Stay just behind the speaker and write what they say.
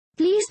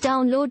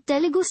download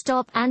Telugu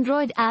Stop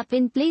Android app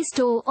in Play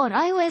Store or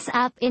iOS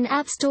app in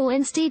App Store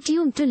and stay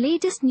tuned to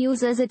latest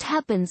news as it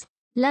happens.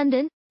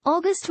 London,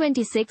 August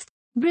 26.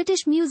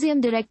 British Museum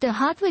Director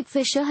Hartwig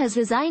Fisher has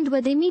resigned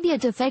with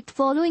immediate effect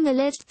following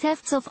alleged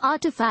thefts of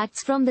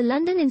artifacts from the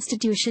London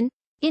institution.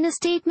 In a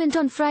statement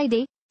on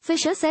Friday,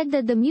 Fisher said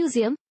that the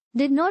museum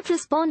did not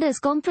respond as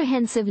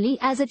comprehensively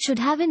as it should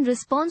have in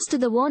response to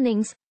the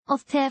warnings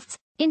of thefts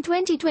in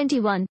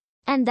 2021,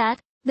 and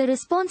that the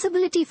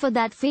responsibility for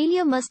that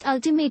failure must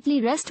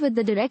ultimately rest with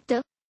the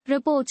director,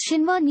 reports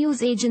Xinhua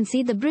news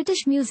agency. The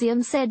British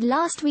Museum said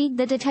last week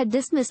that it had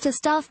dismissed a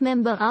staff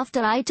member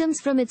after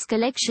items from its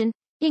collection,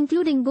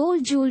 including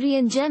gold jewelry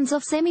and gems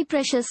of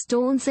semi-precious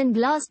stones and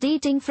glass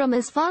dating from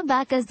as far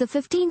back as the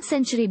 15th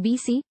century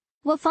BC,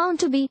 were found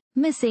to be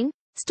missing,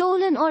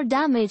 stolen or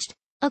damaged.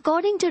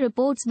 According to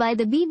reports by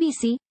the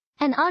BBC,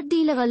 an art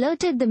dealer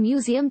alerted the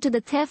museum to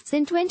the thefts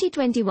in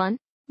 2021,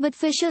 but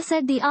Fisher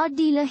said the art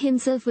dealer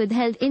himself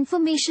withheld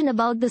information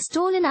about the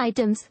stolen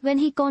items when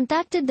he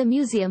contacted the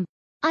museum.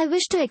 "I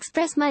wish to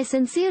express my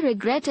sincere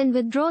regret and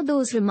withdraw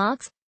those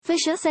remarks,"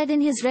 Fisher said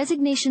in his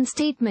resignation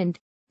statement.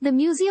 The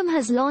museum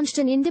has launched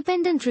an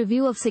independent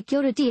review of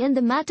security and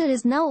the matter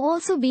is now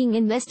also being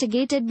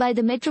investigated by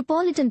the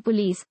Metropolitan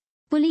Police.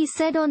 Police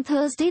said on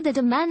Thursday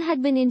that a man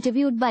had been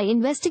interviewed by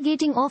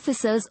investigating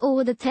officers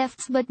over the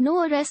thefts but no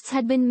arrests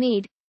had been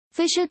made.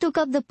 Fisher took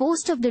up the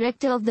post of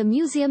director of the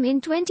museum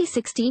in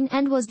 2016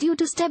 and was due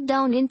to step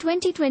down in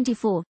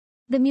 2024.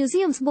 The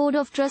museum's board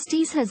of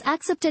trustees has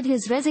accepted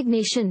his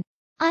resignation.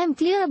 "I am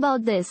clear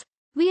about this.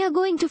 We are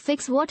going to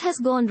fix what has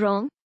gone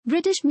wrong,"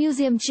 British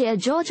Museum Chair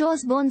George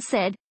Osborne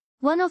said.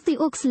 One of the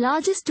UK's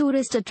largest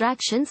tourist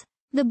attractions,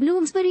 the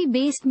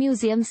Bloomsbury-based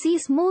museum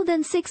sees more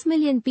than 6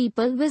 million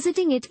people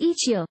visiting it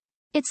each year.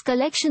 Its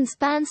collection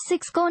spans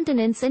 6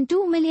 continents and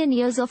 2 million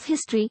years of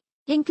history,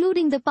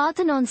 including the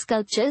Parthenon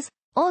sculptures,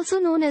 also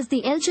known as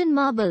the Elgin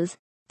marbles.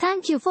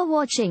 Thank you for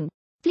watching.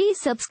 Please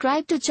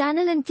subscribe to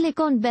channel and click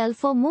on bell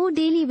for more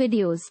daily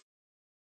videos.